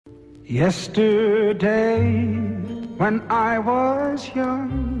Yesterday, when I was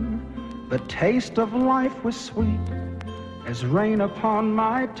young, the taste of life was sweet as rain upon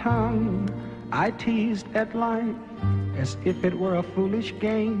my tongue. I teased at life as if it were a foolish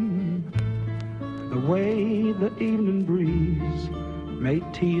game, the way the evening breeze may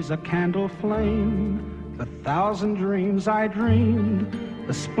tease a candle flame. The thousand dreams I dreamed,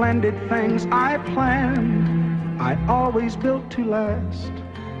 the splendid things I planned, I always built to last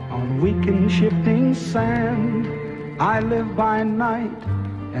on weak and shifting sand. I live by night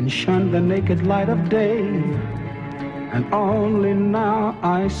and shun the naked light of day, and only now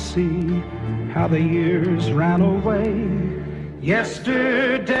I see how the years ran away.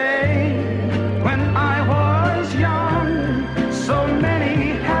 Yesterday, when I was young, so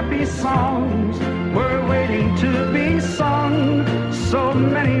many happy songs were waiting to be sung. So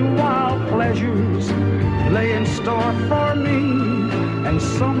many wild pleasures lay in store for me, and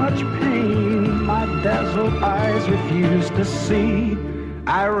so much pain my dazzled eyes refused to see.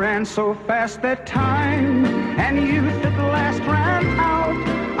 I ran so fast that time and youth at last ran out.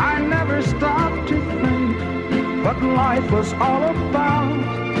 I never stopped to think what life was all about,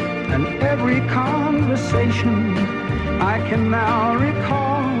 and every conversation I can now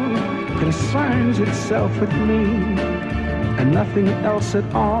recall concerns itself with me and nothing else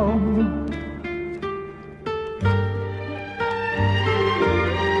at all.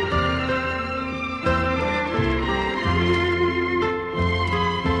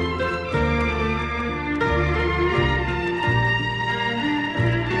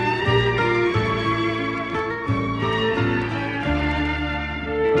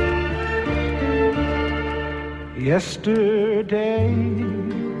 Yesterday,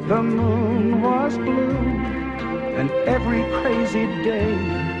 the moon was blue, and every crazy day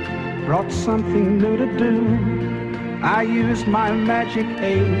brought something new to do. I used my magic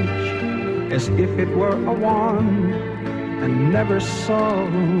age as if it were a wand, and never saw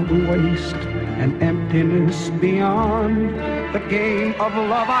the waste and emptiness beyond. The game of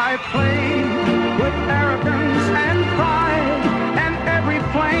love I played with arrogance and pride, and every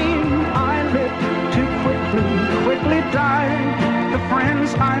flame I lit too quickly died. The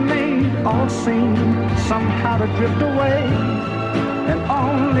friends I made all seemed somehow to drift away, and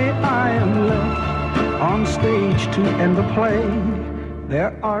only I am left on stage to end the play.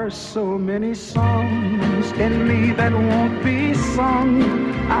 There are so many songs in me that won't be sung.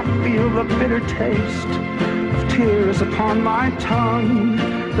 I feel the bitter taste of tears upon my tongue.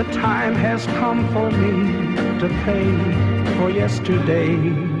 The time has come for me to pay for yesterday,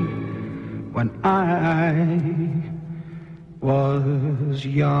 when I was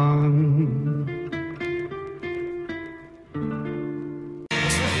young.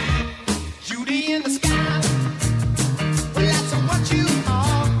 Judy in the sky, well that's what you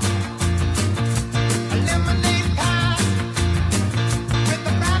are. A lemonade pie with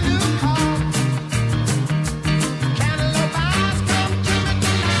a brand new car. Cantaloupe eyes, come to me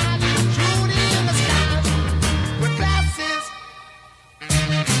tonight. Judy in the sky with glasses.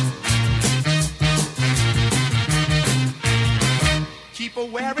 Keep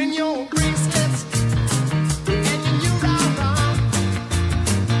wearing your bracelets and your new round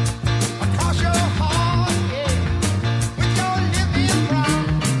across your heart, yeah, with your living brown.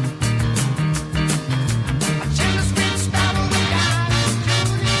 A chilly sweet sparrow with eyes,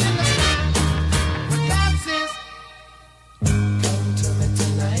 Judy in the sky with glasses. Come to me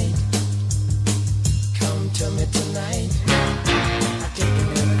tonight, come to me tonight. I've taken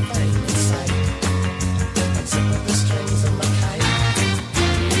everything in sight and some of the strings of my kite.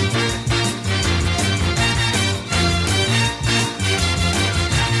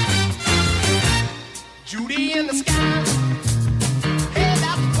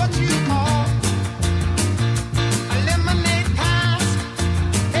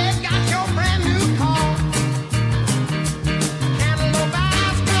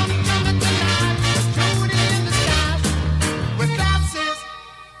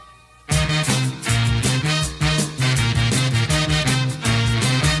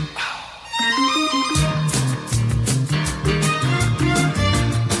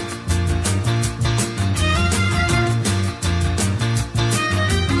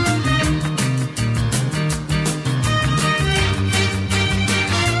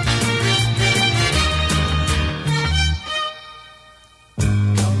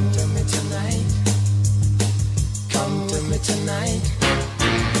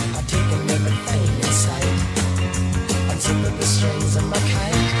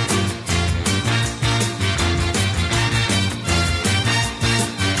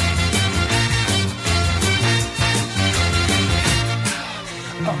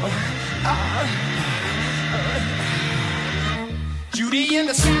 Judy in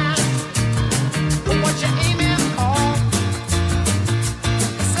the sky, look what you're aiming for.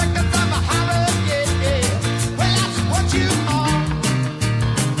 The seconds of a holiday, well that's what you are.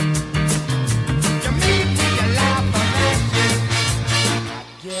 You make me laugh and I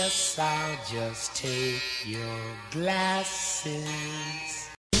guess I'll just take your glasses.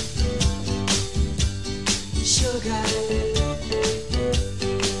 Sugar.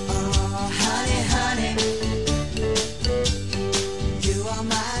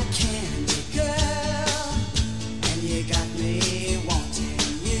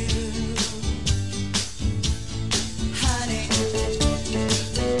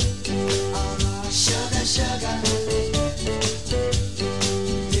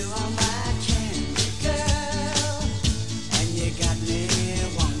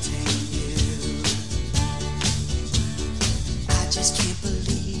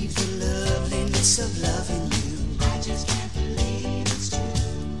 Of loving you, I just can't believe it's true.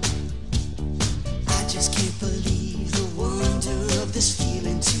 I just can't believe the wonder of this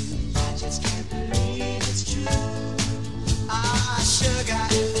feeling too. I just can't believe it's true. Ah, sugar.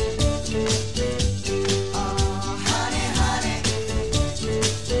 Oh, honey, honey.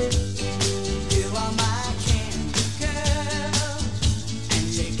 You are my candy girl, and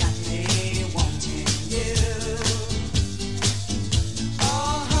you got me wanting you.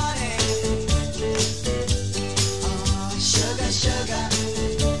 Sugar,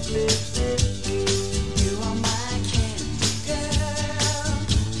 you are my candy girl,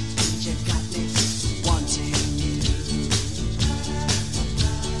 and you got me wanting you.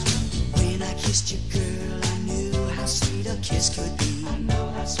 When I kissed you, girl, I knew how sweet a kiss could be. I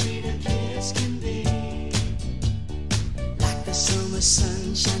know how sweet a kiss can be. Like the summer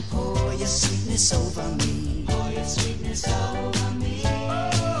sunshine, pour your sweetness over me. Pour your sweetness over me.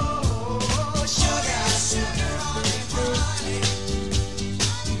 Oh, sugar, sugar on it, honey.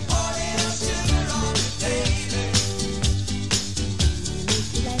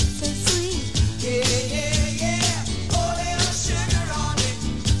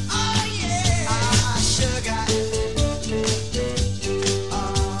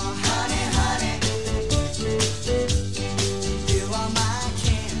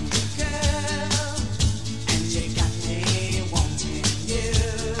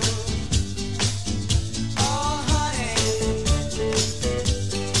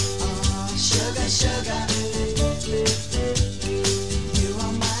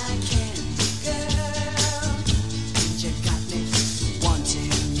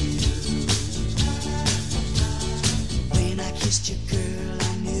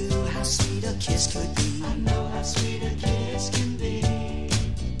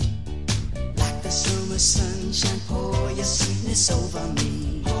 Sunshine, pour your sweetness over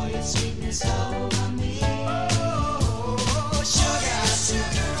me. Pour your sweetness over me. Oh, sugar,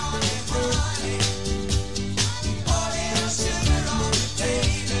 sugar on it, honey. Pour little sugar on it,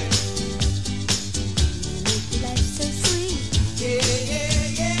 baby. Make life so sweet. Yeah, yeah,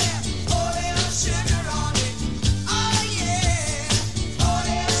 yeah. Pour little sugar on it. Oh, yeah. Pour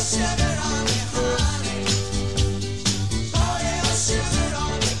little sugar on it, honey. Pour little sugar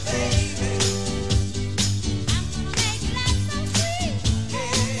on it, baby.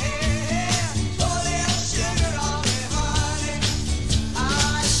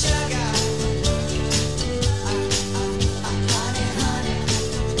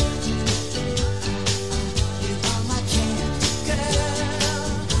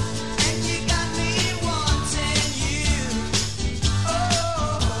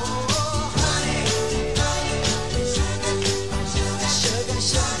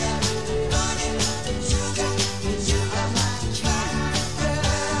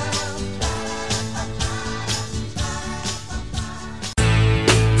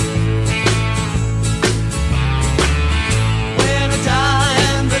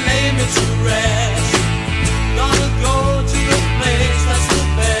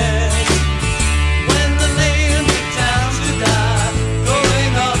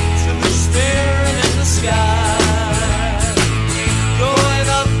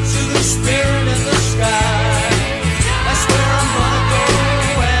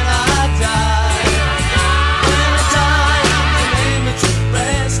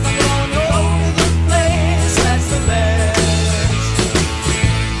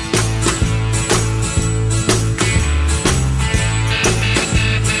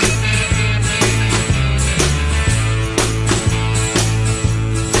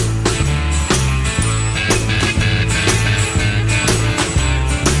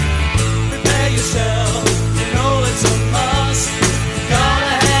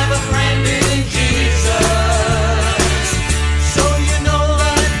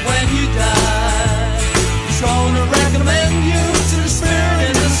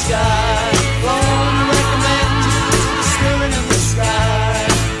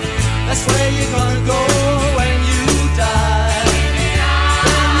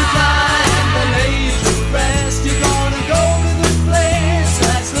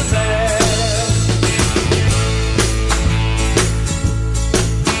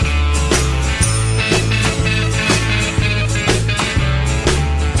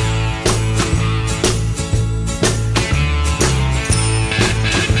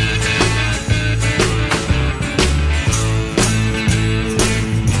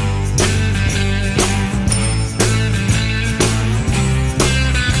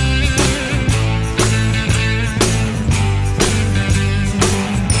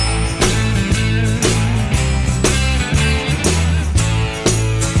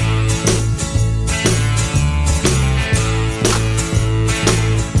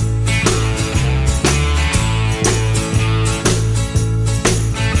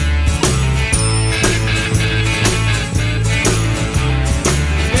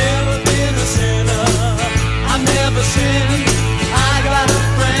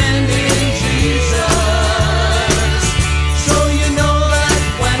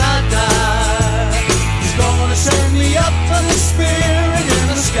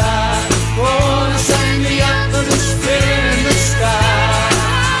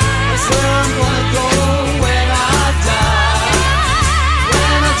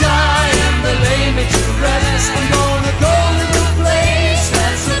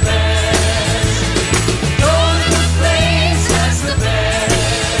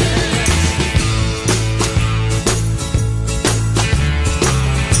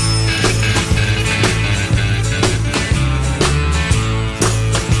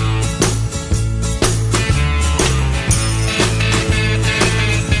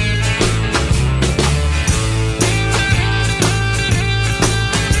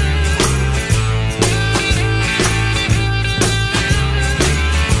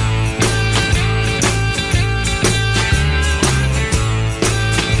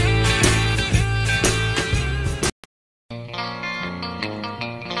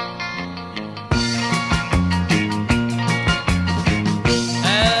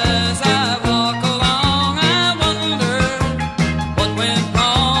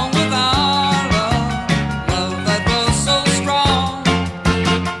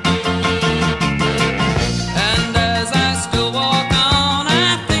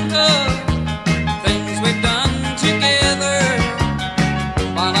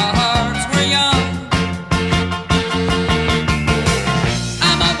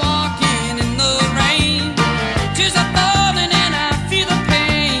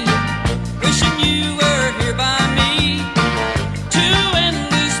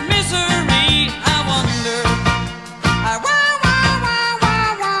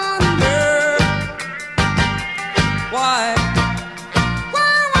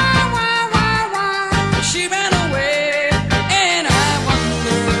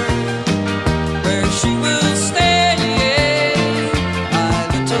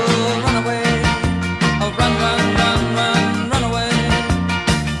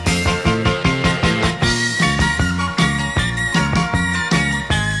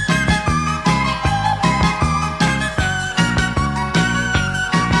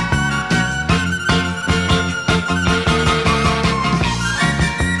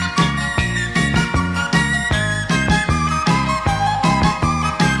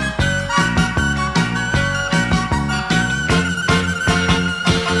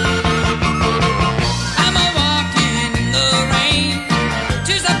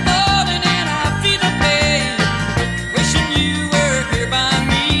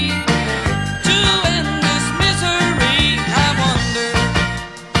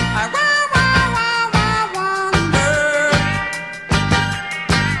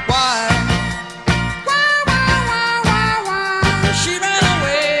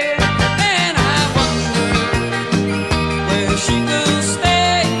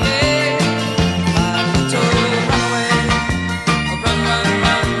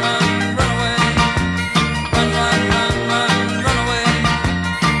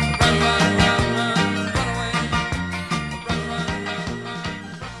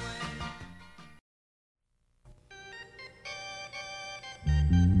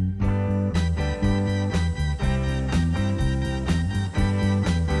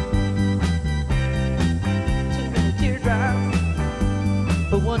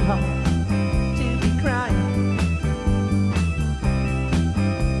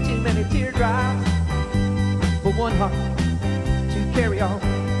 many teardrops for one heart to carry on.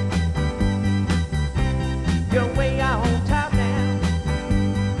 You're way out on top now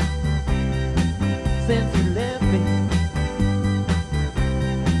since you left me.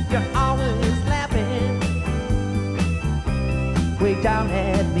 You're always laughing way down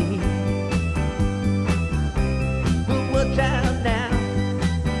at me. But watch out now,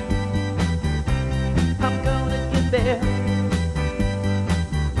 I'm gonna get there.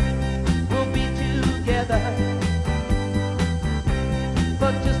 We'll be together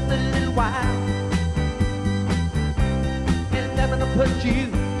for just a little while, and I'm gonna put you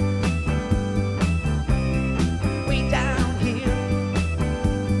way down here,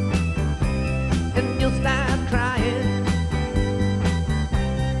 and you'll start crying.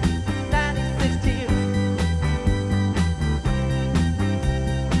 96 tears,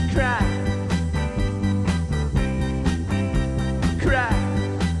 cry, cry.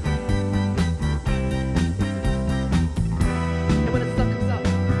 And when the sun comes up,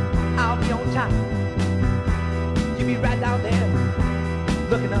 I'll be on time. You'll be right down there,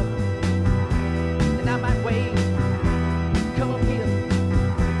 looking up, and I might wave, come up here,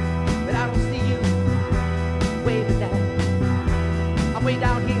 but I don't see you waving down. I'm way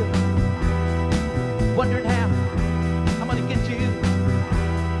down here, wondering how I'm gonna get you,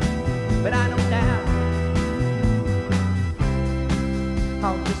 but I know now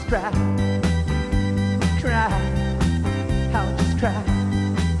I'll just cry, cry, I'll just cry.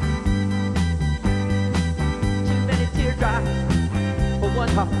 Too many teardrops for one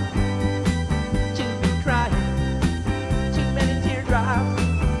heart to be crying. Too many teardrops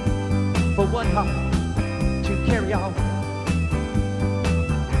for one heart to carry on.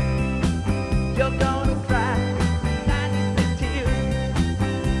 You're gonna cry 96 tears.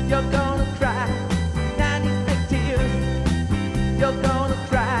 You're gonna cry 96 tears. You're gonna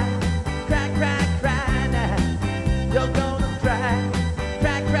cry, cry, cry, cry now. You're gonna cry,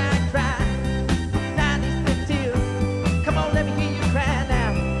 cry, cry, cry 96 tears. Come on, let me hear you cry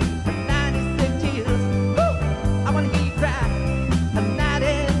now. 96 tears. Woo! I wanna hear you cry night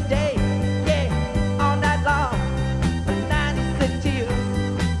and day, yeah, all night long. 96 tears.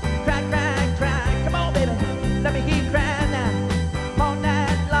 Cry, cry, cry. Come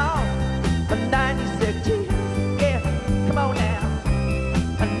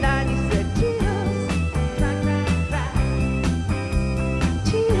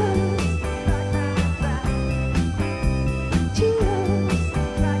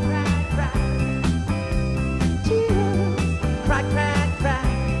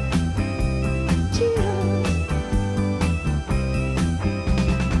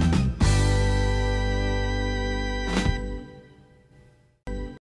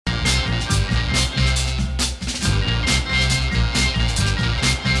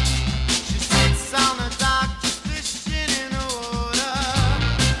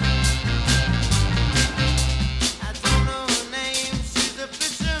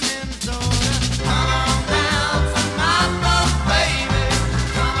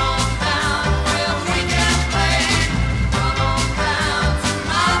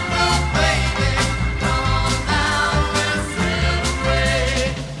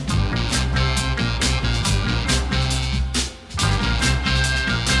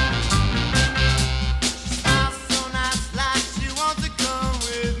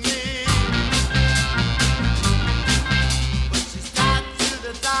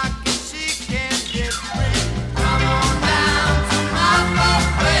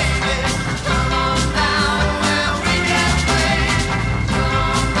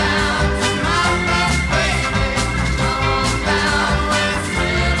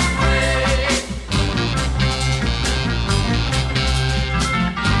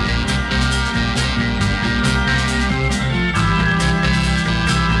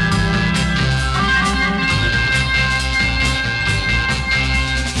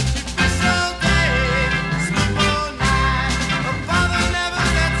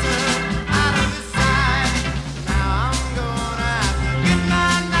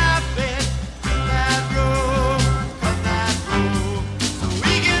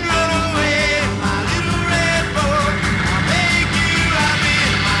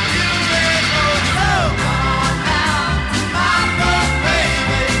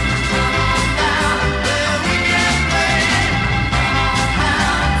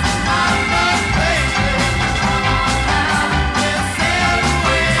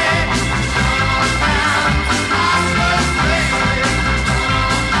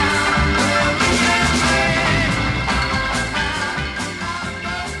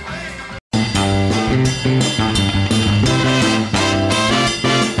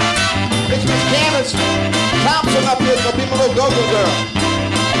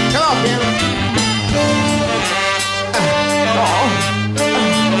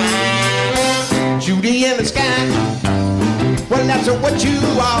in the sky. Well, that's what you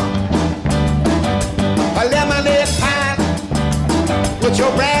are. A lemonade pie with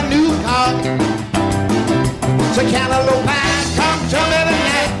your brand new car. So cantaloupe pie, come to me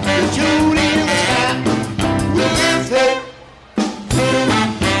tonight. The Judy in the sky. We'll dance it.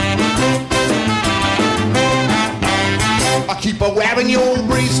 I keep a wearing your old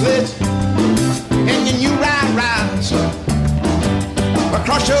bracelets and your new rise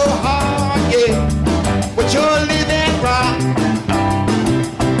across your heart, yeah, with your living rock.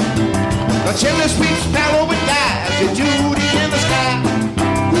 The chimney sweep sparrow with eyes, the Judy in the sky.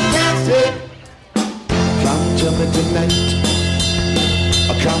 We dance it. Come to me tonight.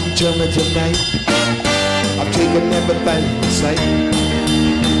 Come to me tonight. I'm taking everything in sight.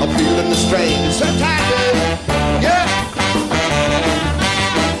 I'm feeling the strain. It's so tight, yeah.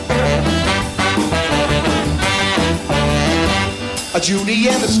 A Judy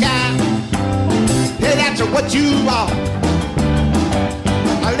in the sky, yeah, that's what you are.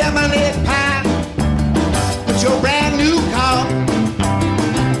 A lemonade pie with your brand new car.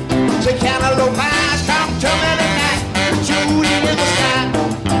 Say cantaloupe pies, come to me tonight. A Judy in the sky,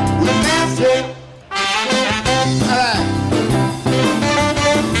 we'll dance it. All right.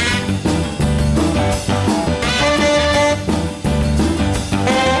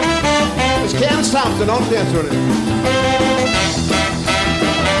 It's Ken Thompson on dance with it.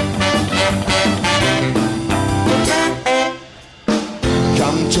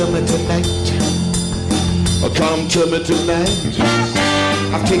 Come to me tonight. Oh, come to me tonight.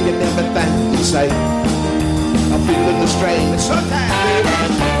 I'm taking everything in sight. I'm feeling the strain. It's so tight, baby.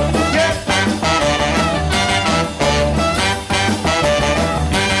 Yeah.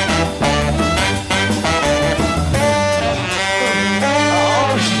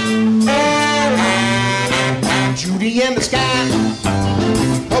 Judy in the sky.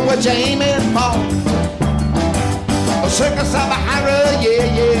 Oh, what you aiming for? A circus of a horror, yeah,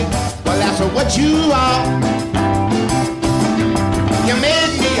 yeah. Well, that's what you are. You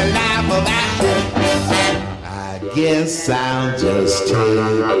made me alive without you. I guess I'll just take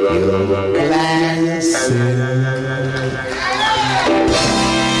your glasses.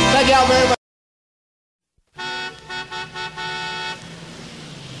 Thank y'all very much.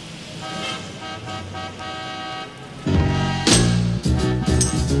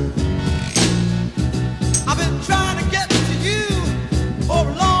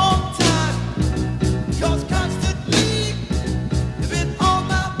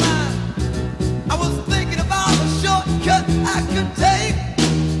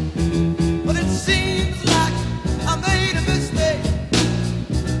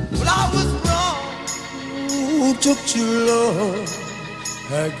 Took too long.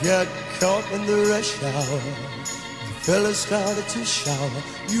 I got caught in the rush hour. The fella started to shower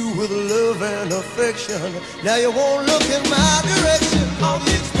you with love and affection. Now you won't look in my direction. On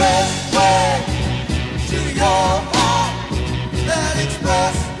the expressway to your heart. That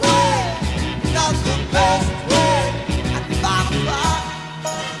expressway, not the best way. At 5 o'clock,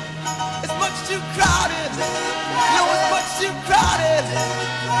 it's much too crowded. No, it's much too crowded.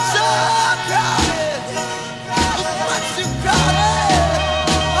 So crowded. Too crowded.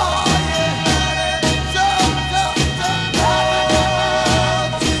 Oh yeah, so crowded.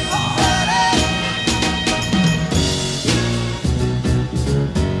 Too crowded.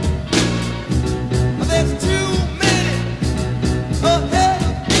 There's too many ahead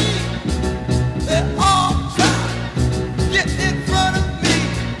of me. They're all trying to get in front of me.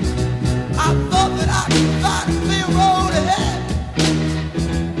 I thought that I could find a clear road ahead,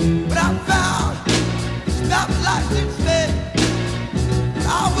 but I found stoplights instead.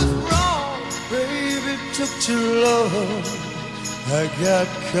 I was wrong, baby, it took too long. I got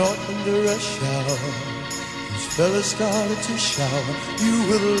caught in the rush hour. These fellas started to shower you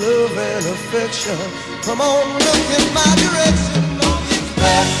with love and affection. Come on, look in my direction. On the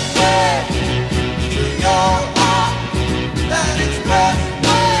expressway to your heart. That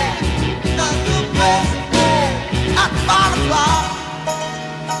expressway, not the best way. At 5 o'clock,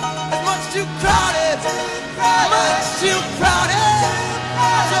 it's much too crowded. Much too crowded.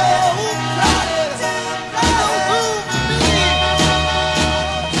 So crowded. No room for me.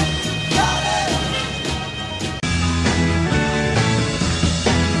 Crowded.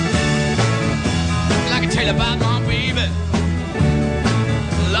 Well, I can tell you about my baby.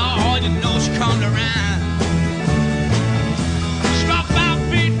 Lord, you know she comes around. She dropped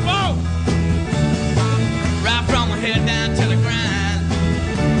 5 feet 4. Right from her head down to the ground.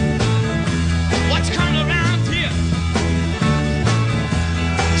 What's coming around here?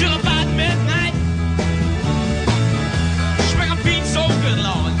 Till about midnight. Swing a beat so good,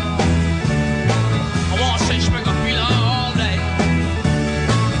 Lord. I want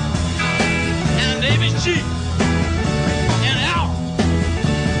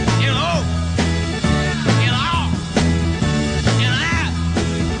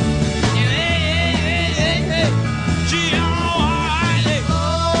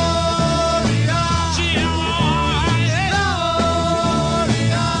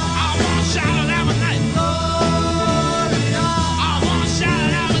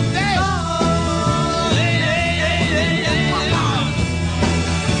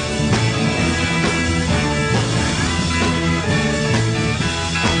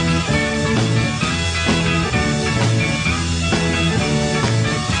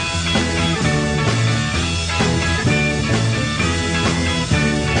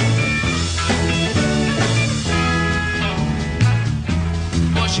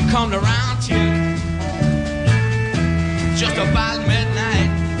come around to just about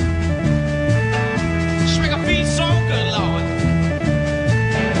midnight. She make her feel so good, Lord.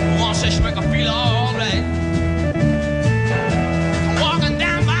 One says she make her feel all right. I'm walking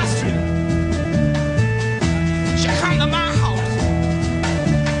down my street. She come to my house.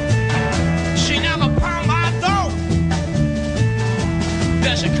 She never pound my door.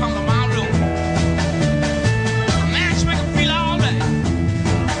 Then she come to my room. Man, she make her feel all right.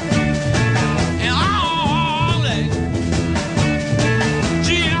 And all right.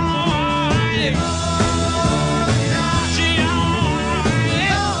 Gee, all right. Gee, all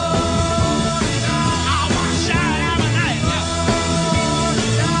right. I want to shout every night.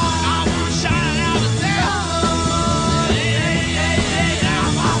 I want to shout every day. I'm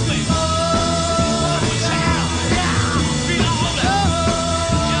always shout. Feel all right.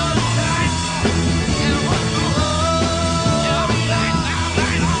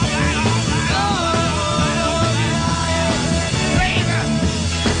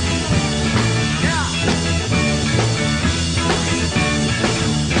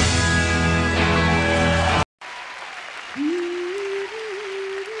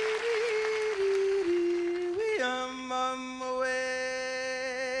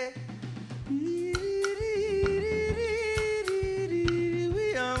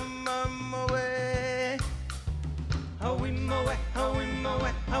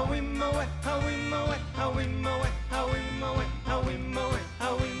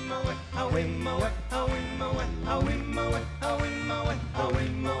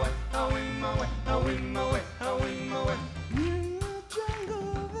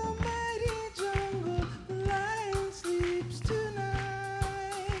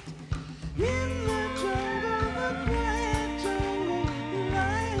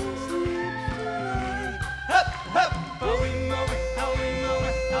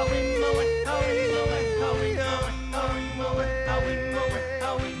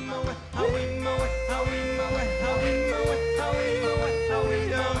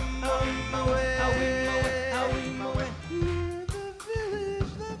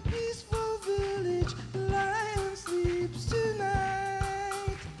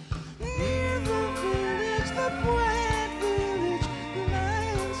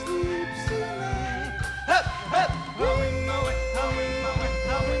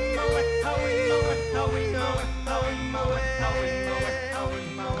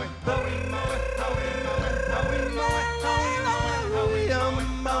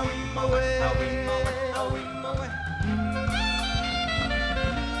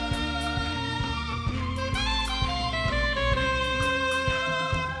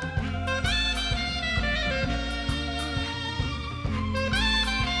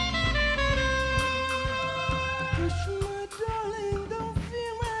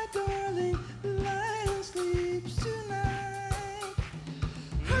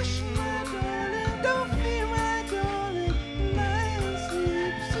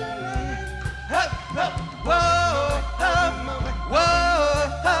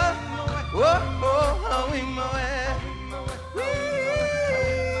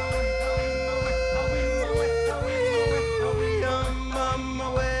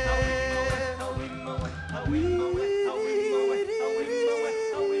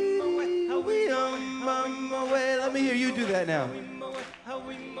 Let me hear you do that now.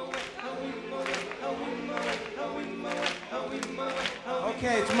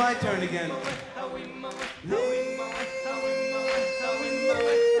 Okay, it's my turn again.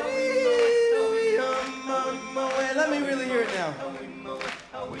 Let me really hear it now.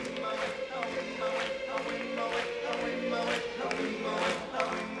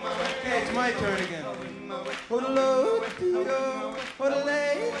 Okay, it's my turn again.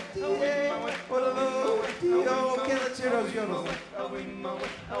 Okay, let's hear those yodels.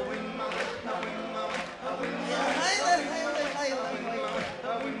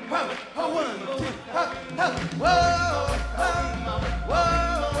 One, two,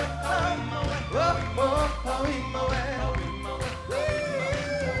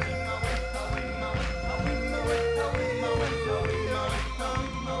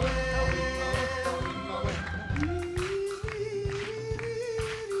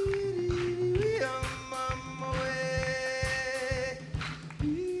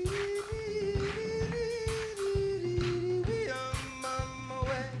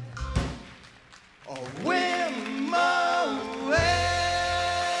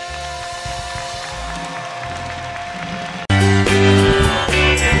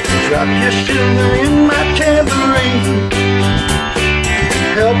 Drop your sugar in my tambourine.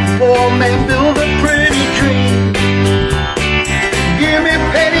 Help a poor man build a pretty tree. Give me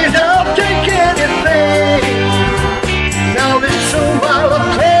pennies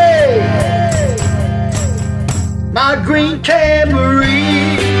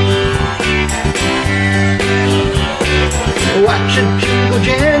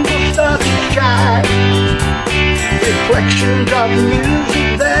gentle starry sky, reflections of music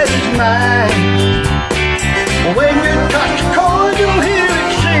that is mine. When you touch a chord, you'll hear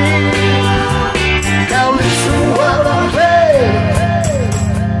it sing. Now listen while I play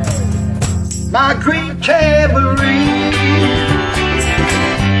my green tambourine.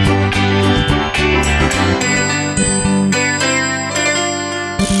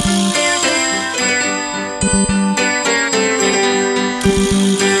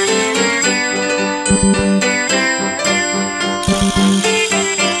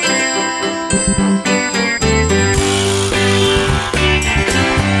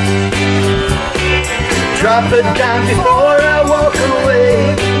 Drop it down before I walk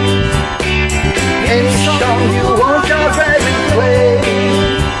away. Any song you want, I'll gladly play.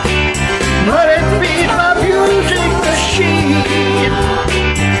 But it beats my music machine.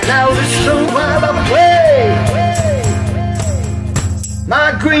 Now listen while I play my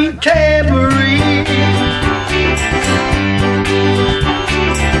green tambourine.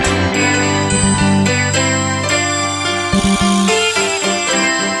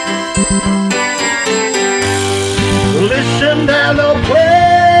 Listen and I'll play.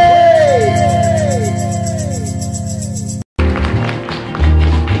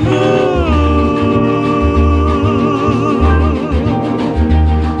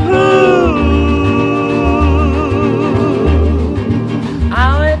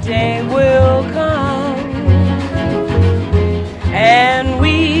 Our day will come and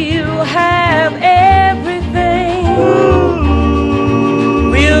we'll have everything.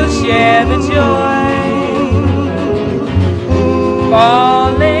 We'll share the joy.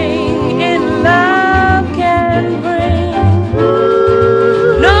 Falling in love can bring.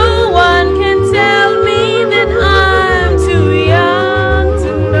 No one can tell me that I'm too young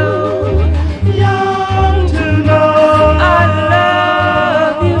to know. Young to know. I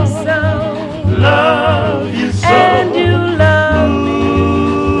love you so. Love you so. And you love me.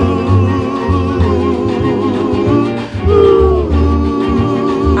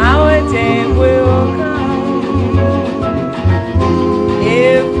 Our day will come.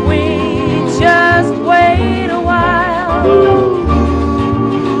 If we just wait a while,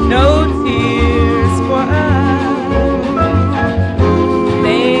 no tears for us.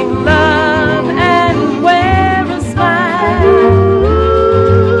 Make love and wear a smile.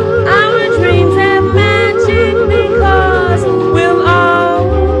 Our dreams have magic because we'll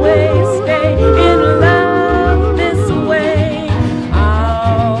always stay in love this way.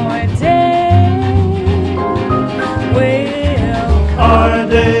 Our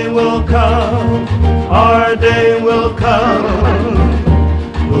day will come. Our day will come.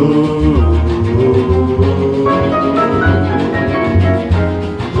 Ooh.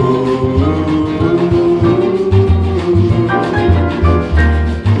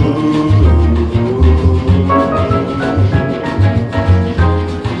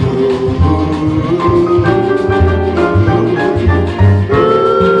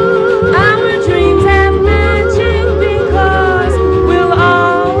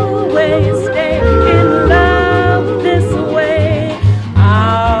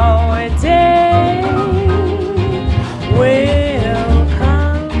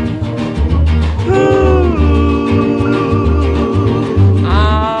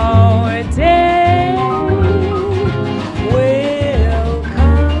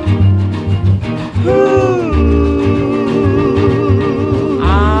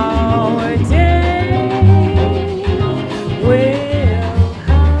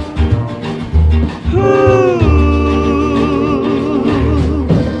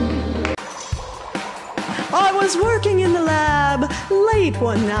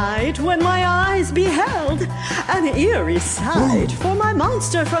 One night when my eyes beheld an eerie sight, for my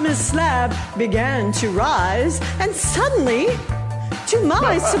monster from his slab began to rise, and suddenly, to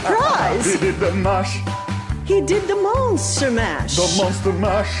my surprise, he did the mash. He did the monster mash. The monster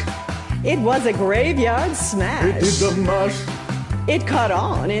mash. It was a graveyard smash. He did the mash. It caught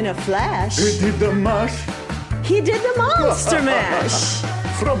on in a flash. He did the mash. He did the monster mash.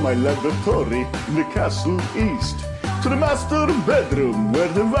 From my laboratory in the castle east to the master bedroom where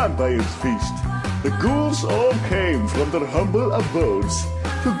the vampires feast, the ghouls all came from their humble abodes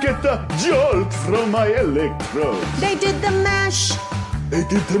to get the jolt from my electrodes. They did the mash. They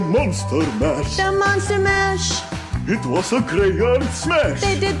did the monster mash. The monster mash. It was a graveyard smash.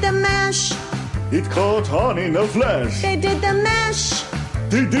 They did the mash. It caught on in a flash. They did the mash.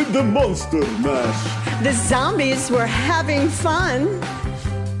 They did the monster mash. The zombies were having fun.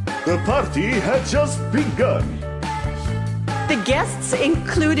 The party had just begun. The guests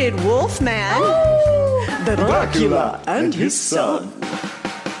included Wolfman, Dracula, and his son.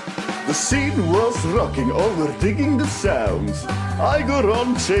 The scene was rocking, all were digging the sounds. I got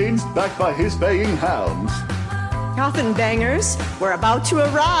on, changed back by his baying hounds. Coffin Bangers were about to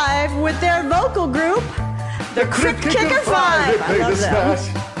arrive with their vocal group, the Crypt Kicker 5. They played the smash.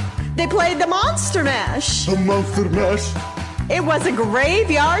 They played the Monster Mash. The Monster Mash. It was a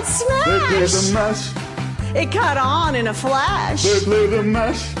graveyard smash. They played the mash. It caught on in a flash. They played the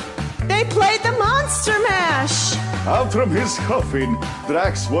mash. They played the Monster Mash. Out from his coffin,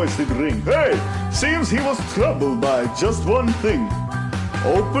 Drax's voice did ring. Hey, seems he was troubled by just one thing.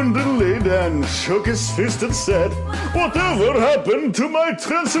 Opened the lid and shook his fist and said, whatever happened to my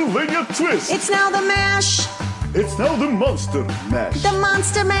Transylvania twist? It's now the mash. It's now the Monster Mash. The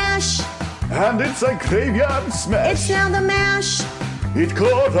Monster Mash. And it's a graveyard smash. It's now the mash. It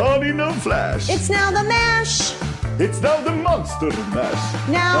caught on in a flash. It's now the mash. It's now the Monster Mash.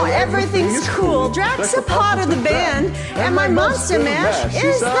 Now everything's cool. Drax a part of the band, and my Monster Mash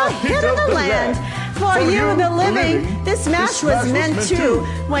is the hit of the land. For you, the living, this mash was meant to.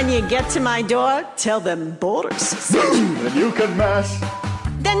 When you get to my door, tell them borders. Then you can mash.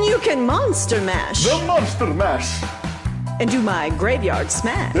 Then you can Monster Mash. The Monster Mash. And do my graveyard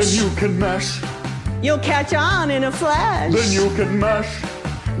smash. Then you can mash. You'll catch on in a flash. Then you can mash.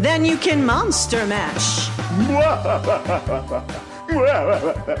 Then you can Monster Mash.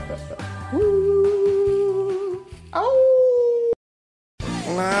 Ooh. Oh.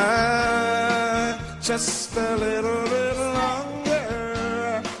 Just a little bit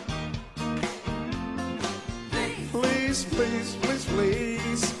longer. Please, please, please,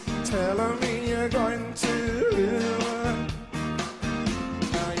 please, tell me you're going to.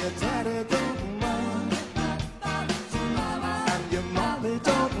 Now your daddy don't mind, and your mommy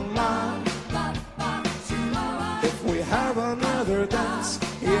don't mind. If we have another dance,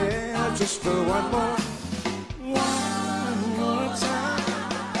 yeah, just for one more time.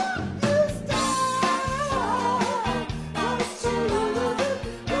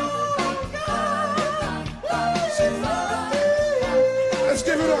 Let's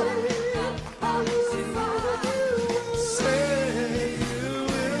give it up. Say you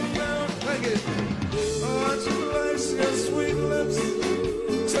will now like it. Won't you place your sweet lips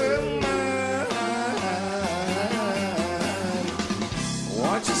to mine?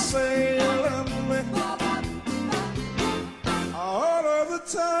 Won't you say you love me all of the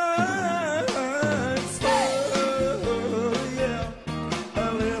time? Oh, yeah, a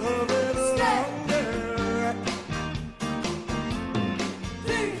little bit longer.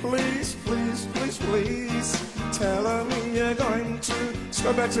 Please, please, please, please, tell me you're going to. Let's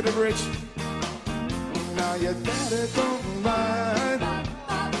go back to the bridge. Now your daddy don't mind,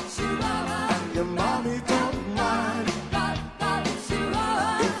 and your mommy don't mind.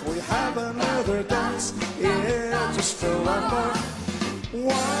 If we have another dance, yeah, just for one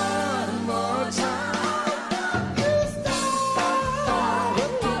more time.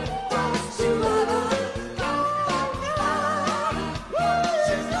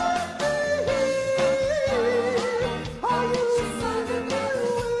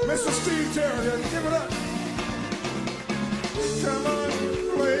 Mr. Steve Terrier, give it up. Come on,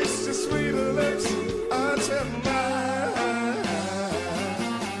 place your sweet lips unto mine.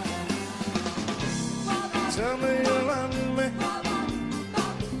 Tell me you love me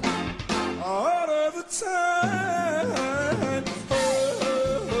all of the time. Oh,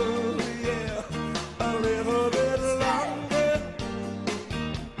 yeah, a little bit longer.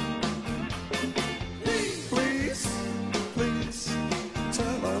 Please, please,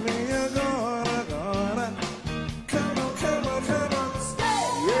 tell me you're gonna. Come on, come on, come on.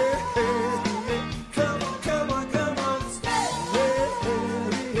 Yeah, yeah. Come on, come on, come on. Yeah,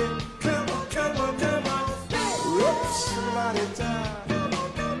 yeah. Come on, come on, come on. Oops, la-di-da.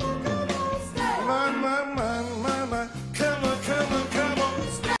 My. Come on, come on, come on.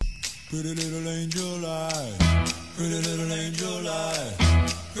 Pretty little angel eye, pretty little angel eye,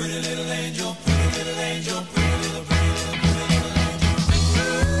 pretty little angel, pretty little angel, pretty little, pretty little, pretty little angel.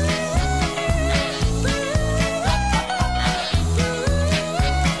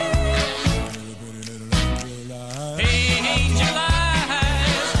 Hey, angel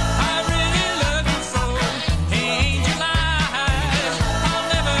eyes, I really love you so. Hey, angel eyes, I'll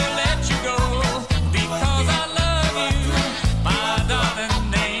never let you go because I love you, my darling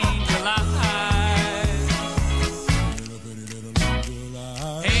angel eyes.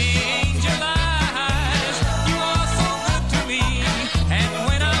 Hey, angel eyes,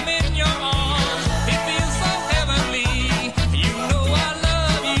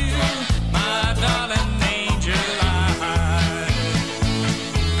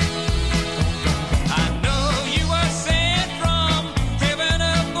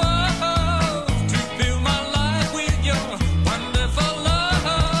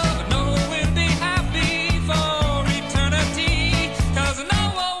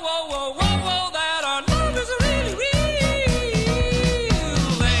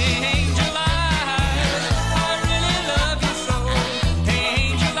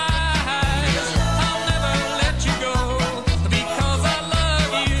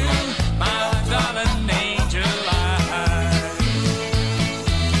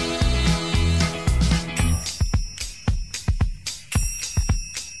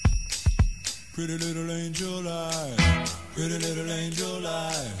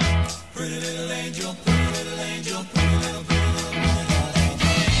 angel, pretty little angel, pretty little, pretty little, pretty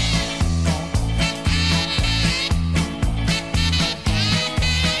little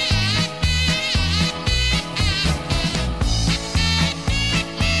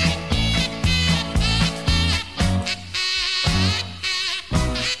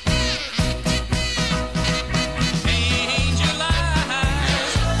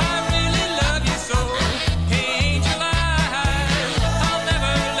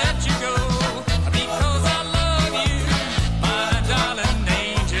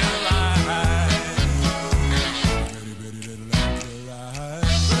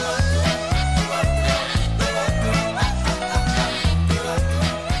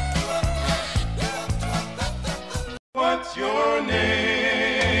What's your name?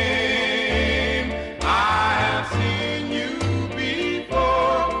 I have seen you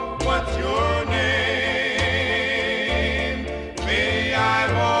before. What's your name? May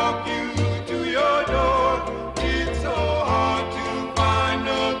I walk you to your door? It's so hard to find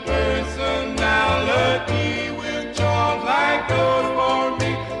a personality with charms like yours for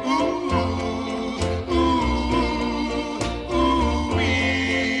me. Ooh, ooh, ooh,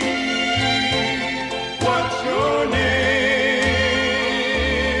 wee. What's your name?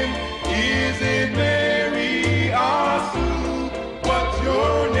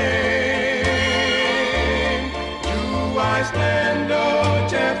 Stand a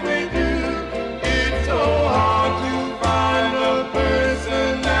chance with you. It's so hard to find a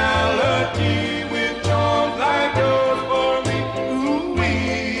personality with charms like yours for me. Ooh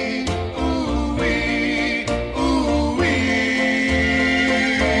wee, ooh wee, ooh wee.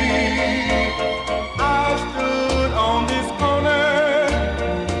 I stood on this corner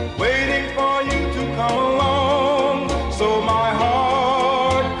waiting for you to come along, so my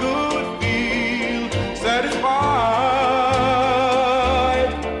heart could feel satisfied.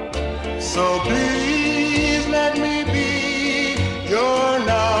 So please let me be your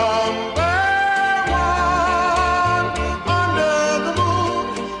number one. Under the moon,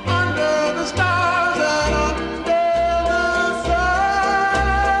 under the stars, and under the sun.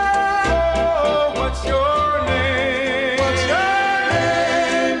 Oh, what's your name? What's your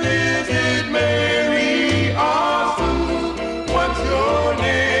name? Is it Mary or Sue? What's your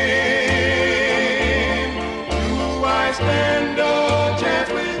name? Do I stand a chance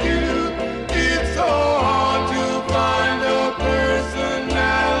with you? It's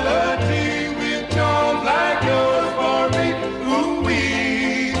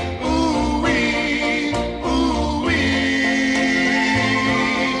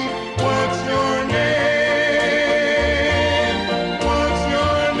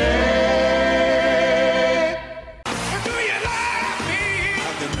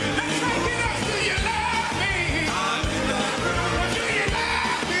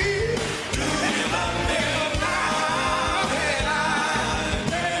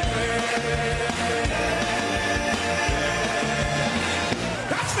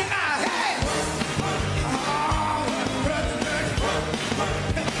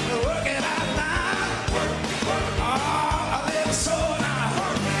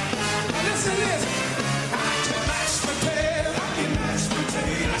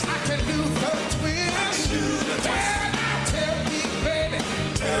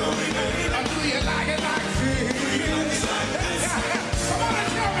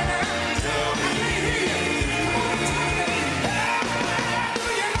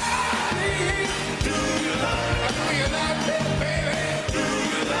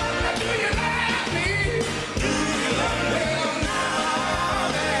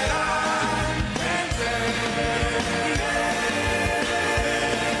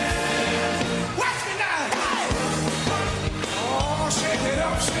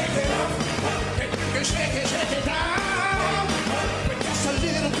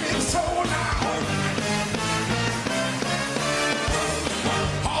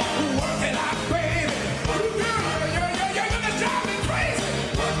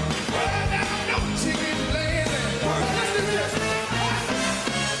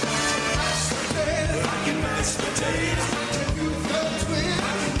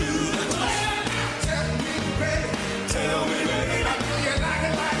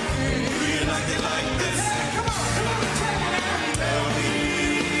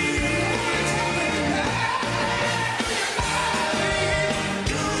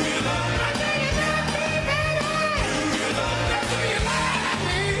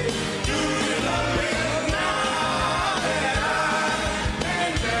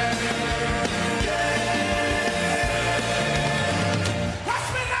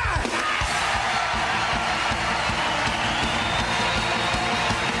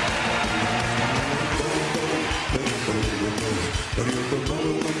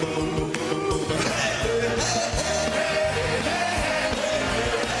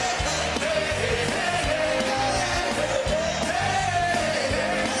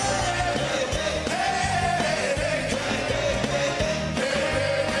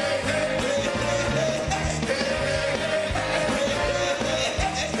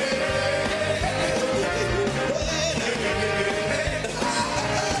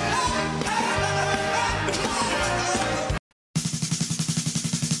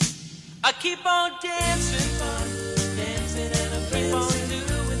I keep on dancing, dancing and I keep on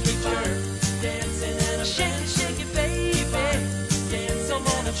doing the jerk, dancing and I shake it, shake it, baby, dance. Come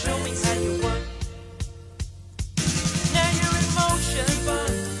on and show me how you work. Now you're in motion,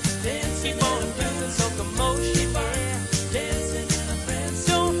 dance, keep on doing some commotion, dancing and a friend.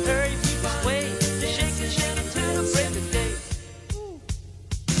 Don't hurry, just wait, shake it, shake it till the break of day.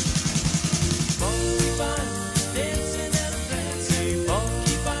 Funky fun, dancing and a friend, say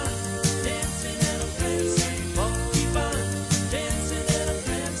funky fun. Dancing and a friend, say funky fun. Dancing and a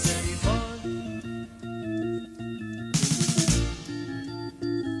friend, say fun.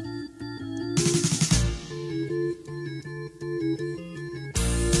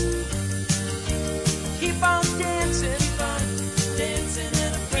 Keep on dancing, dancing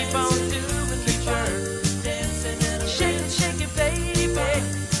and a friend, keep on doing the jerk, dancing and a shake it, shake it, baby,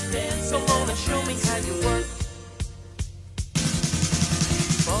 dance. Come on and show me how you work.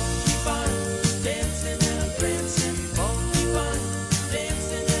 Funky fun, dancing and a friend, say funky fun.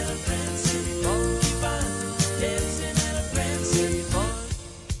 Dancing and a friend, say funky fun. Dancing and a friend, say fun.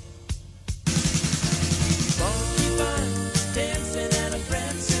 Funky fun, dancing and a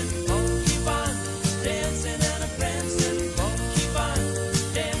friend, say funky fun. Dancing and a friend, say funky fun.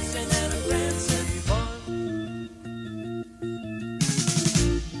 Dancing and a friend, say fun.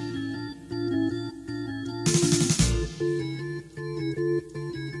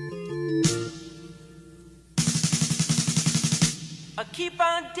 I keep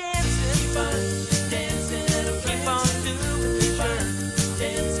on dancing, dancing and I keep on doing the jerk,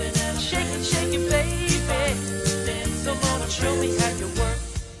 dancing and shake it, baby, dance. Come on and show me how you work.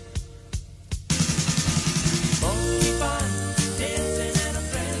 Funky fun, dancing and a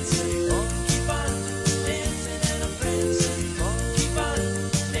friend, say funky fun, dancing and a friend, say funky fun,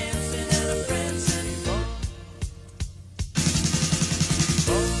 dancing and a friend, say fun.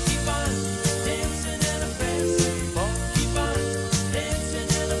 Funky fun, dancing and a friend, say funky fun. Dancing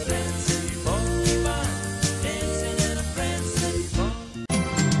and a friend, say funky fun. Dancing and a friend, say fun.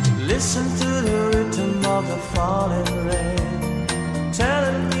 Listen to the rhythm of the falling rain,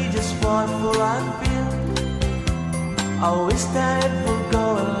 telling me just what will I feel. I wish that it would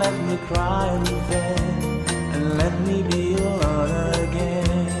go and let me cry in vain, and let me be alone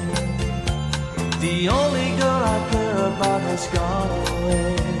again. The only girl I care about has gone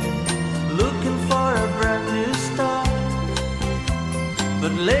away, looking for a brand new start.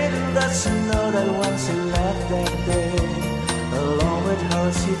 But later that's to know that when she left that day, along with her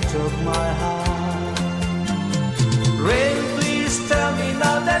she took my heart. Rain, please tell me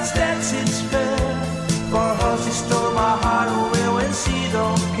now that's it's fair. For her she stole my heart away when she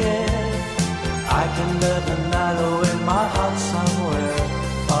don't care. I can live another with my heart somewhere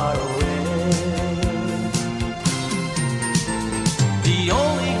far away. The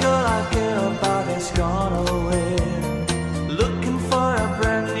only girl I care about has gone away, looking for a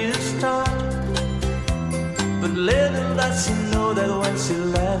brand new start. But little does she know that when she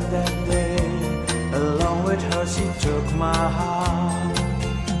left that day, along with her she took my heart.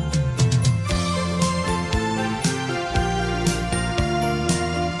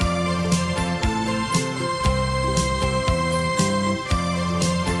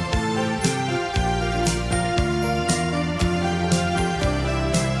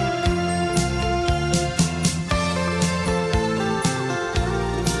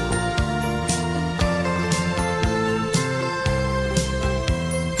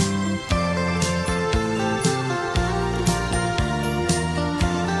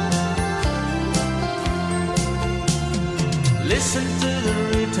 Listen to the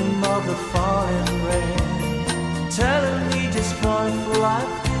rhythm of the falling rain, telling me just what will I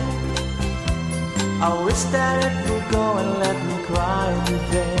feel. I wish that it would go and let me cry in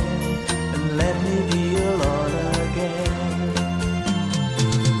vain, and let me be alone again.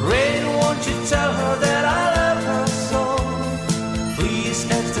 Rain, won't you tell her that I love her so? Please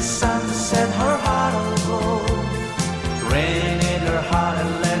ask the sun to set her heart aglow. Rain in her heart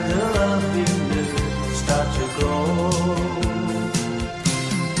and let the love in you start to grow.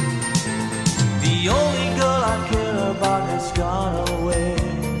 The only girl I care about has gone away,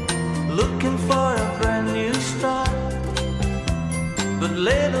 looking for a brand new start.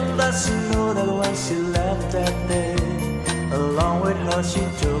 doesn't know that when she left that day, along with her she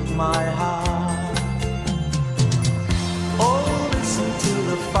took my heart. Oh, listen to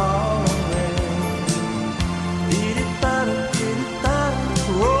the falling rain. Dee-dee-da-da, dee-dee-da-da.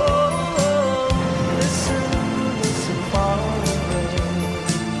 Oh, listen, listen, falling rain.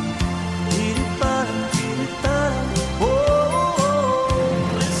 Dee-dee-da-da, dee-dee-da-da. Oh,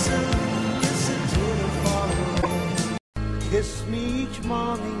 listen, listen to the falling rain. Kiss me each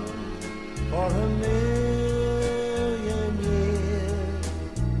morning for a million years.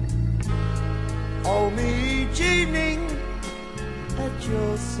 Hold me each evening at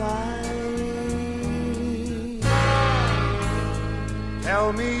your side. Tell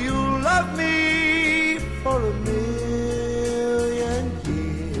me you love me for a million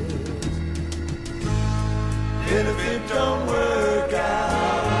years. And if it don't work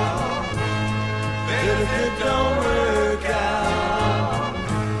out, and if it don't work out,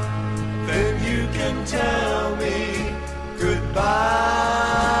 then you can tell me goodbye.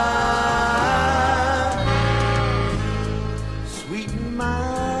 Sweeten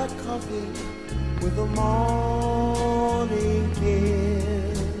my coffee with a morning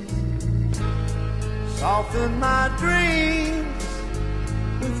kiss. Soften my dreams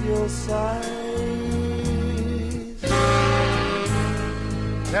with your sighs.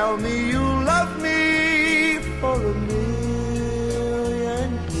 Tell me you love me for a million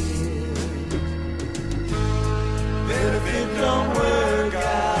years. Then if it don't work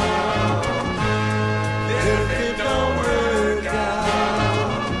out, then if it don't work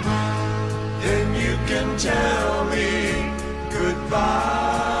out, then you can tell me goodbye.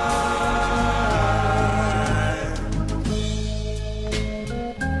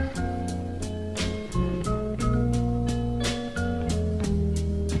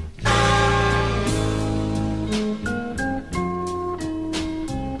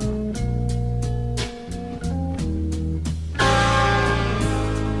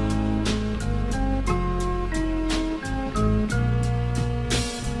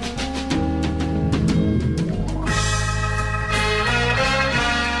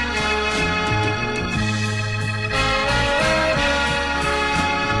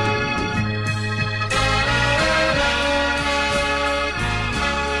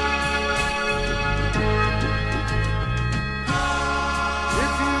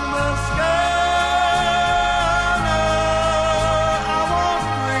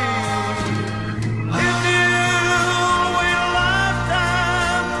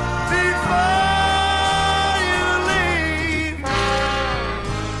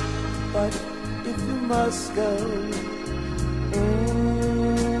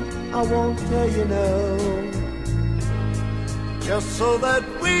 You know, just so that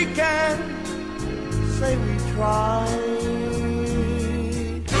we can say we tried.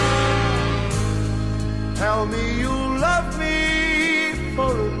 Tell me you love me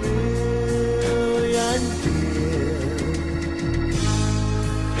for a million years.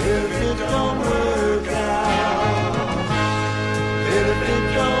 If it don't work out, if it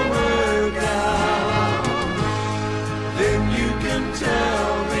don't work out, then you can tell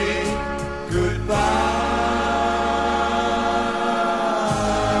me goodbye.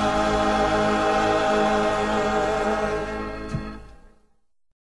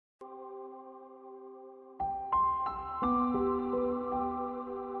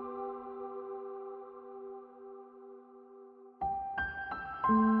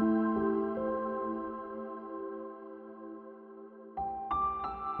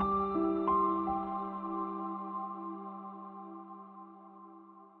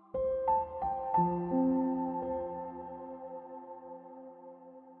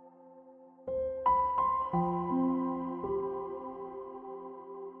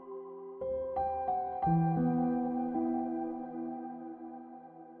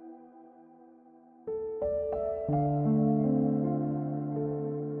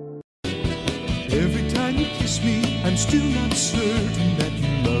 Every time you kiss me, I'm still not certain that you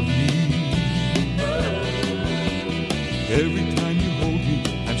love me. Every time you hold me,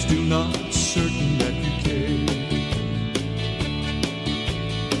 I'm still not certain that you care.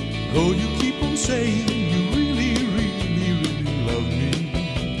 Though you keep on saying you really, really, really love me.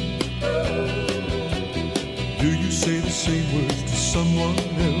 Do you say the same words to someone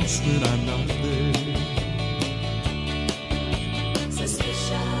else when I'm not there?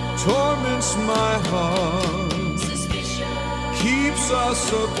 Torments my heart, keeps us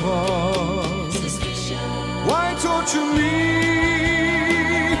apart. Why torture me?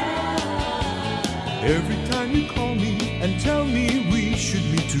 Every time you call me and tell me we should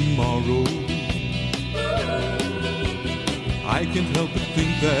meet tomorrow, I I can't help but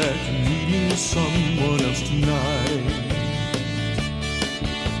think that you're meeting someone else tonight.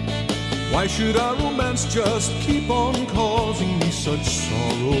 Why should our romance just keep on causing me such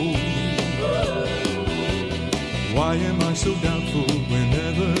sorrow? Why am I so doubtful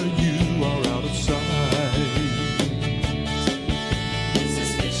whenever you are out of sight?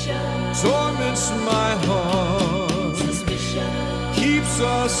 Suspicion torments my heart. Suspicion keeps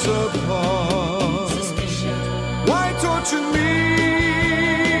us apart. Suspicion. Why torture me?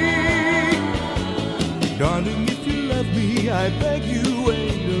 Darling, if you love me, I beg you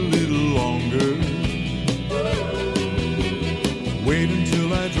wait a little longer. Wait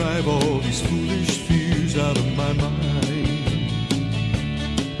until I drive all these foolish fears out of my mind.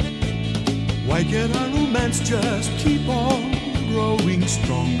 Why can't our romance just keep on growing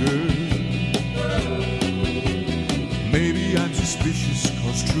stronger? Maybe I'm suspicious,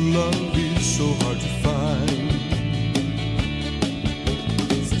 cause true love is so hard to find.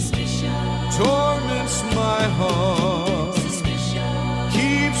 Suspicion torments my heart. Suspicion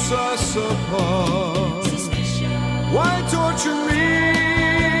keeps us apart. Suspicion. Why torture me?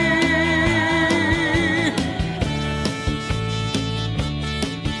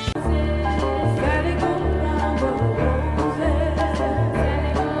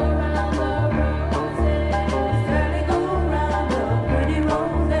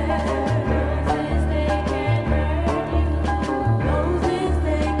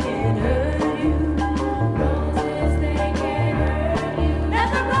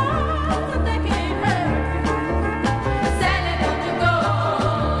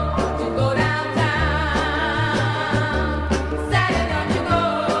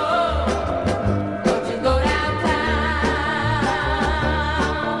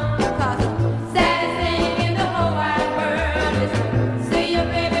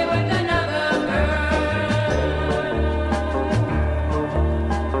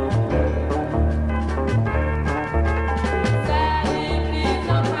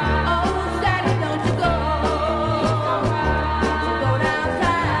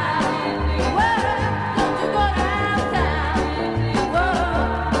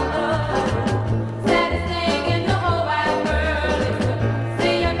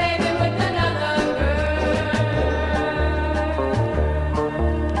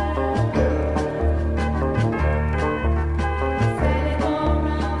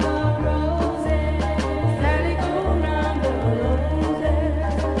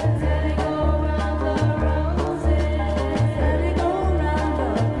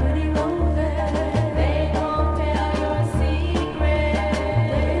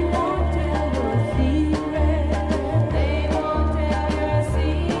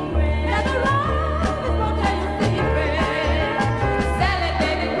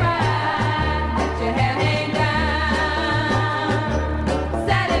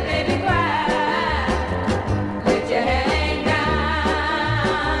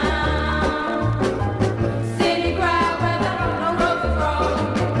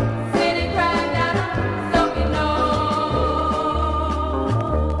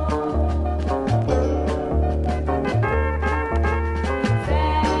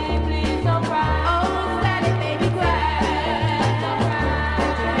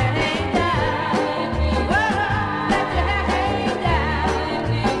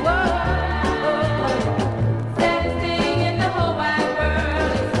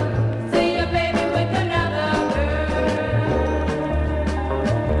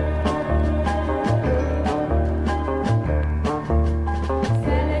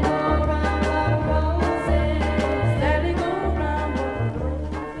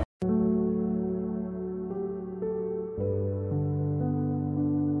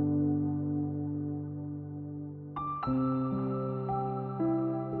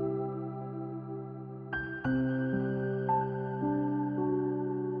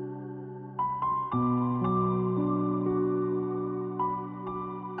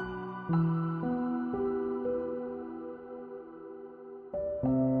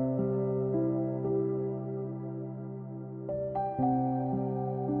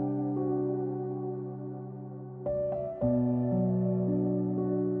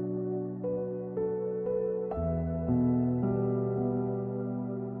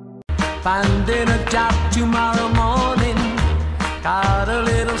 Finding a job tomorrow morning. Got a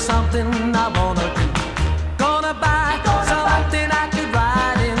little something I wanna do. Gonna buy something I could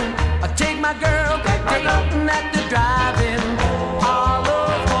ride in. I'll take my girl dating at the drive-in. Our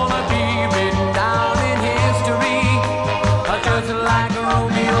love's gonna be written down in history, just like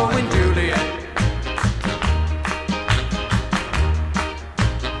Romeo and Juliet.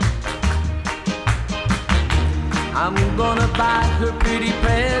 I'm gonna buy her pretty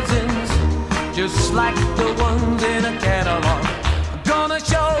presents, just like the ones in a catalog. I'm gonna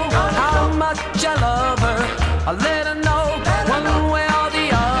show how much I love her. I'll let her know one way or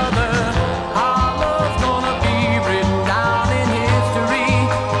the other. Our love's gonna be written down in history,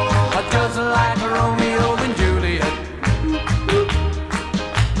 just like Romeo and Juliet.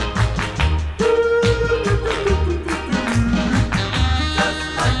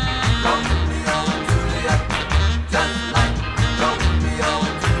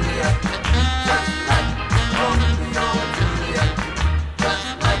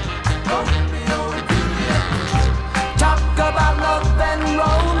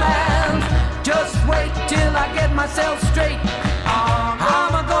 Myself straight.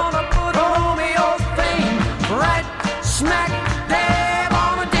 I'm gonna put Romeo's fame right smack dab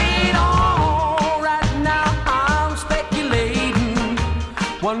on a date. Oh, right now I'm speculating,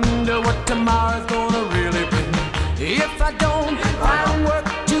 wonder what tomorrow's gonna really bring. If I don't find work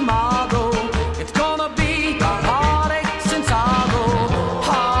tomorrow, it's gonna be heartaches and sorrow.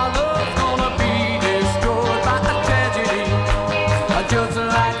 Our love's gonna be destroyed by a tragedy, just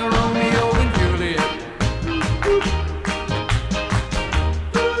like Romeo and Juliet.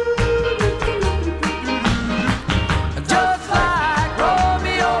 Just like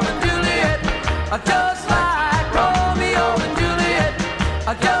Romeo and Juliet. Just like Romeo and Juliet.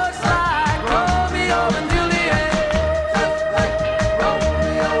 Just like Romeo and Juliet. Just like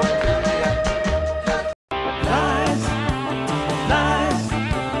Romeo and Juliet. Lies, lies,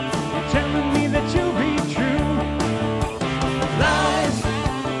 you're telling me that you'll be true. Lies,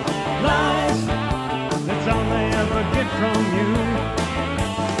 lies, that's all I ever get from you.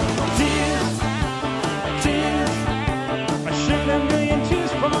 Tears, tears, I shed a million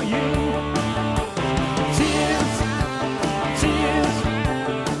tears for you. Tears, tears,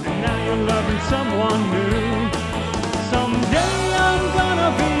 and now you're loving someone new. Someday I'm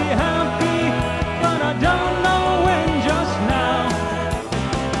gonna be happy, but I don't know when just now.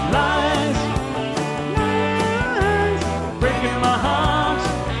 Lies, lies, breaking my heart.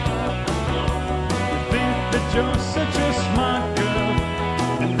 You think that you're such a smart girl,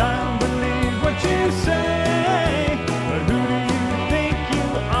 and I'll believe what you say. But who do you think you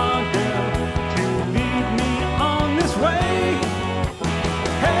are, girl, to lead me on this way?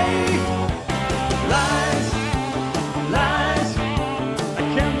 Hey, lies, lies, I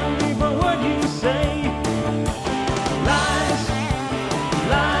can't believe a word you say. Lies,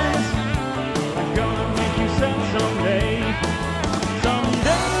 lies, I'm gonna make you sad someday.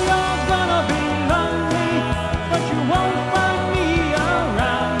 Someday you're gonna be lonely, but you won't find me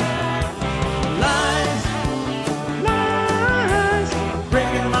around. Lies, lies,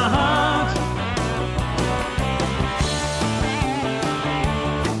 breaking my heart.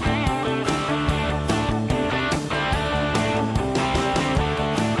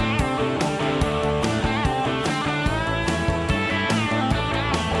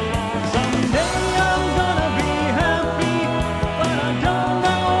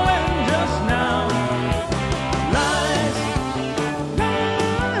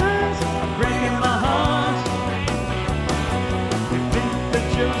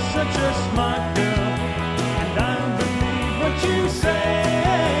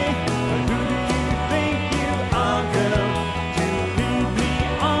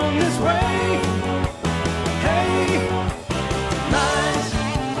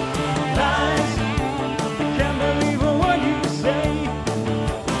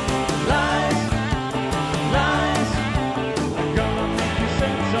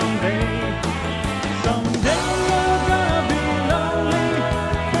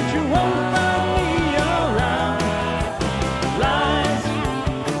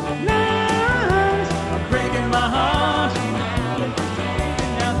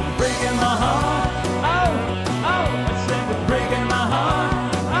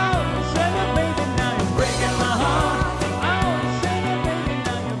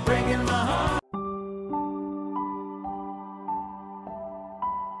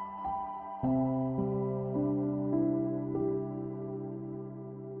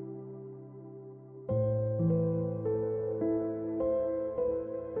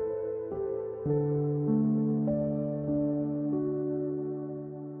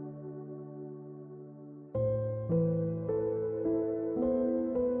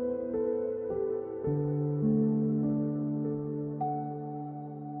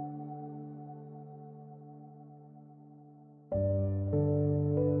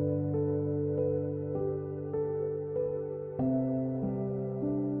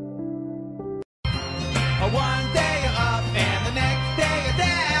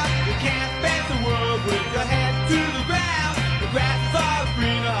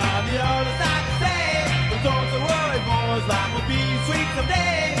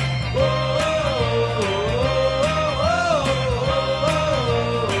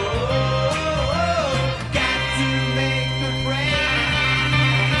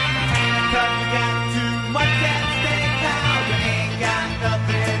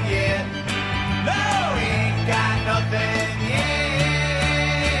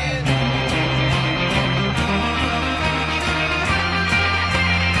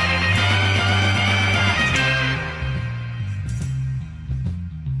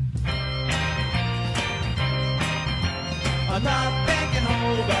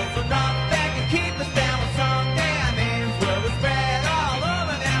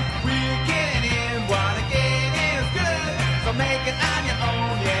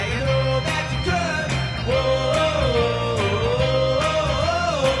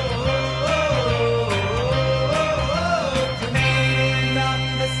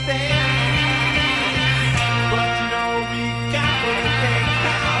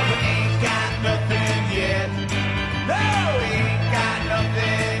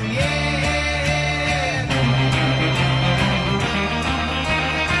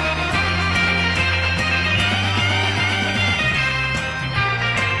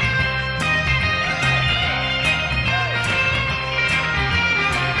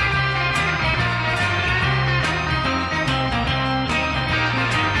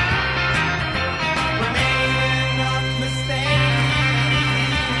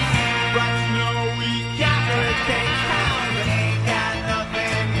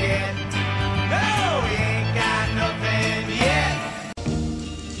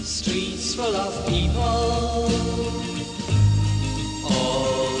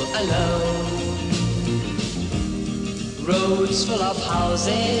 alone. Roads full of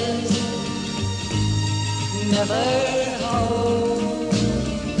houses, never home.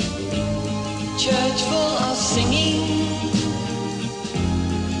 Church full of singing,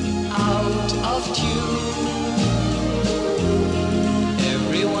 out of tune.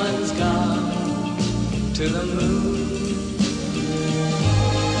 Everyone's gone to the moon.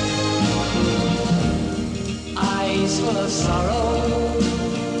 Eyes full of sorrow,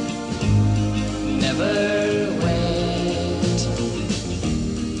 never wet.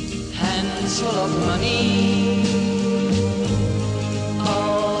 Hands full of money,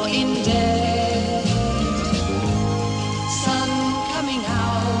 all in debt. Sun coming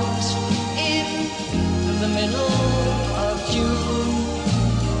out in the middle of June.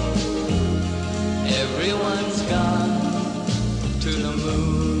 Everyone's gone to the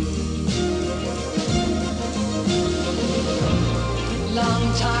moon. Long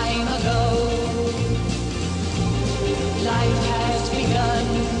time ago, life has begun.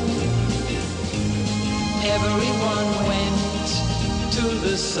 Everyone went to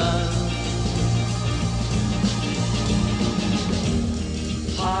the sun.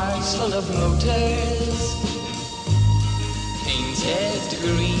 Hearts full of motors, painted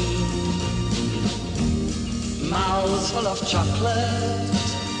green. Mouths full of chocolate,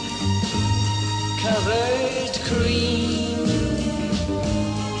 covered cream.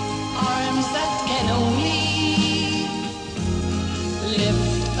 Arms that can only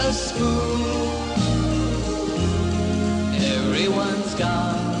lift a spoon. Everyone's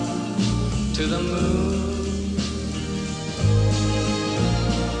gone to the moon.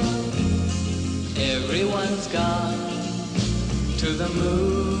 Everyone's gone to the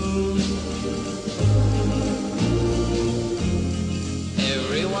moon.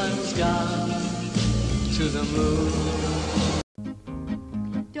 Everyone's gone to the moon.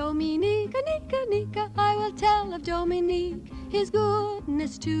 Dominique, Nika, Nika, I will tell of Dominique, his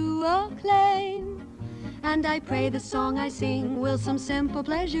goodness to acclaim. And I pray the song I sing will some simple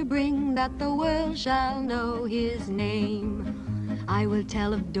pleasure bring, that the world shall know his name. I will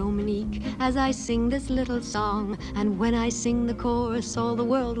tell of Dominique as I sing this little song, and when I sing the chorus, all the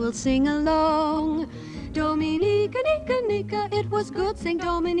world will sing along. Dominique, Nika, Nika, it was good, Saint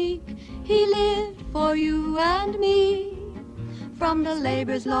Dominique, he lived for you and me. From the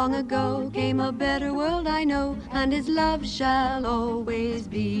labors long ago came a better world, I know, and his love shall always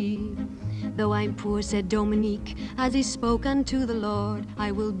be. Though I'm poor, said Dominique, as he spoke unto the Lord,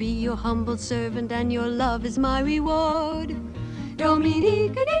 I will be your humble servant, and your love is my reward.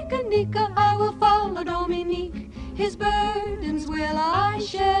 Dominique, Nika, Nika, I will follow Dominique, his burdens will I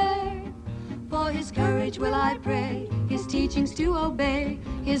share. For his courage will I pray, his teachings to obey,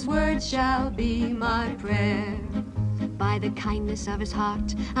 his words shall be my prayer. By the kindness of his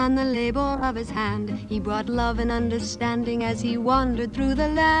heart and the labor of his hand, he brought love and understanding as he wandered through the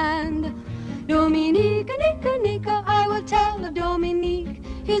land. Dominique, Nika, Nika, I will tell of Dominique,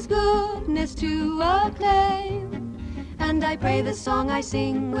 his goodness to acclaim. And I pray the song I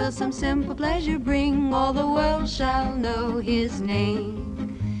sing will some simple pleasure bring, all the world shall know his name.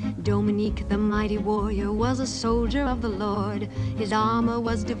 Dominique, the mighty warrior, was a soldier of the Lord. His armor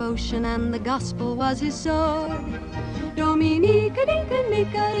was devotion and the gospel was his sword. Dominique, Nika,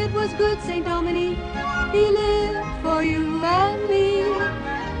 Nika, it was good, Saint Dominique, he lived for you and me.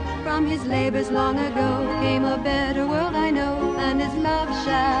 From his labors long ago came a better world, I know, and his love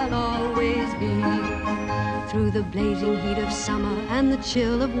shall always be. Through the blazing heat of summer and the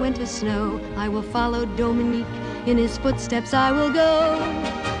chill of winter snow, I will follow Dominique, in his footsteps I will go.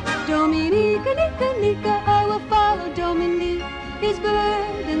 Dominique, Nika, Nika, I will follow Dominique, his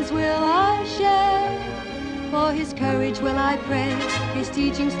burdens will I share. For his courage will I pray, his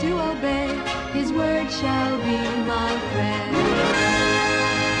teachings to obey, his word shall be my prayer.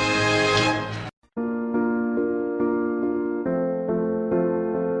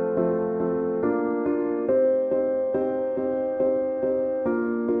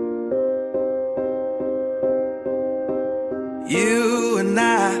 You and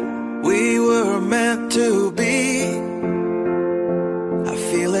I, we were meant to be. I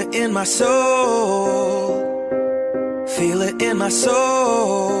feel it in my soul, feel it in my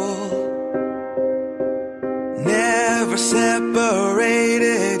soul. Never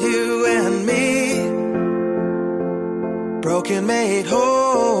separated, you and me. Broken made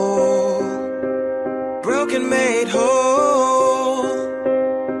whole, broken made whole.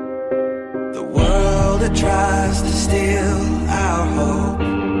 The world that tries to steal our hope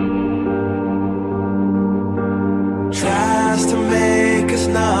tries to make us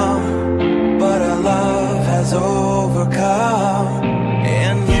numb, but our love has overcome.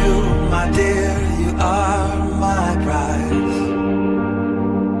 And you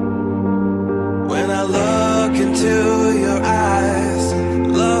I look into your eyes,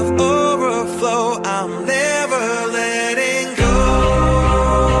 love overflow, I'm never letting go.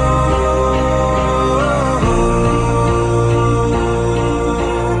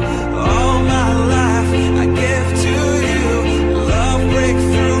 All my life I give to you, love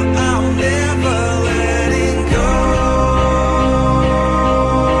breakthrough, I'm never letting go.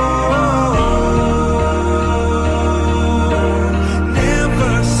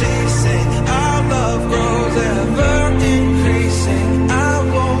 Never ceasing, our love grows ever increasing, I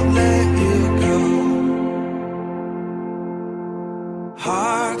won't let you go.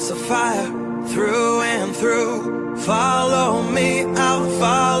 Hearts of fire, through and through, follow me, I'll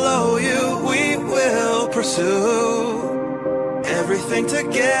follow you, we will pursue everything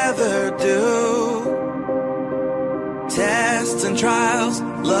together do. Tests and trials,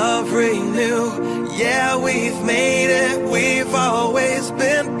 love renew, yeah, we've made it, we've always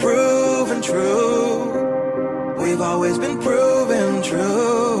been proven true. We've always been proven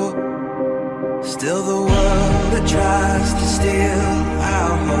true. Still the world that tries to steal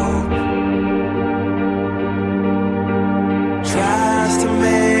our hope, tries to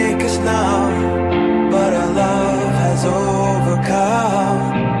make us numb, but our love has overcome.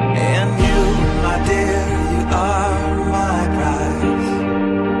 And you, my dear, you are my prize.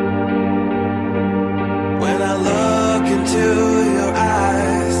 When I look into your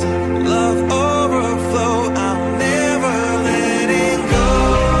eyes, love overflow, I'm never letting go.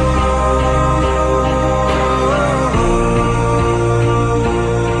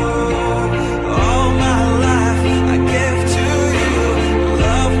 All my life I give to you,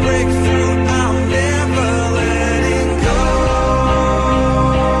 love breakthrough, I'm never letting go.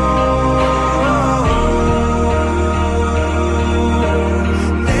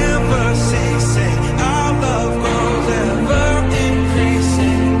 Never ceasing, our love grows ever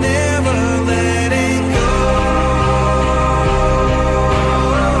increasing, never letting go.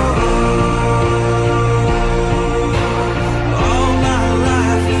 All my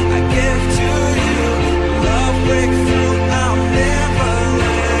life I give to you, love breakthrough, I'm never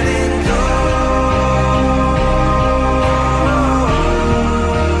letting go.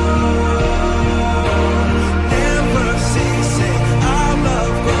 Never ceasing, our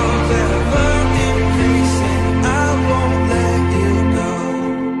love grows ever increasing, I won't let you go.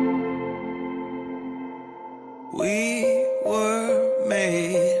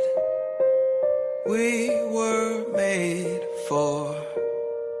 We were made for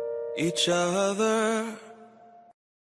each other.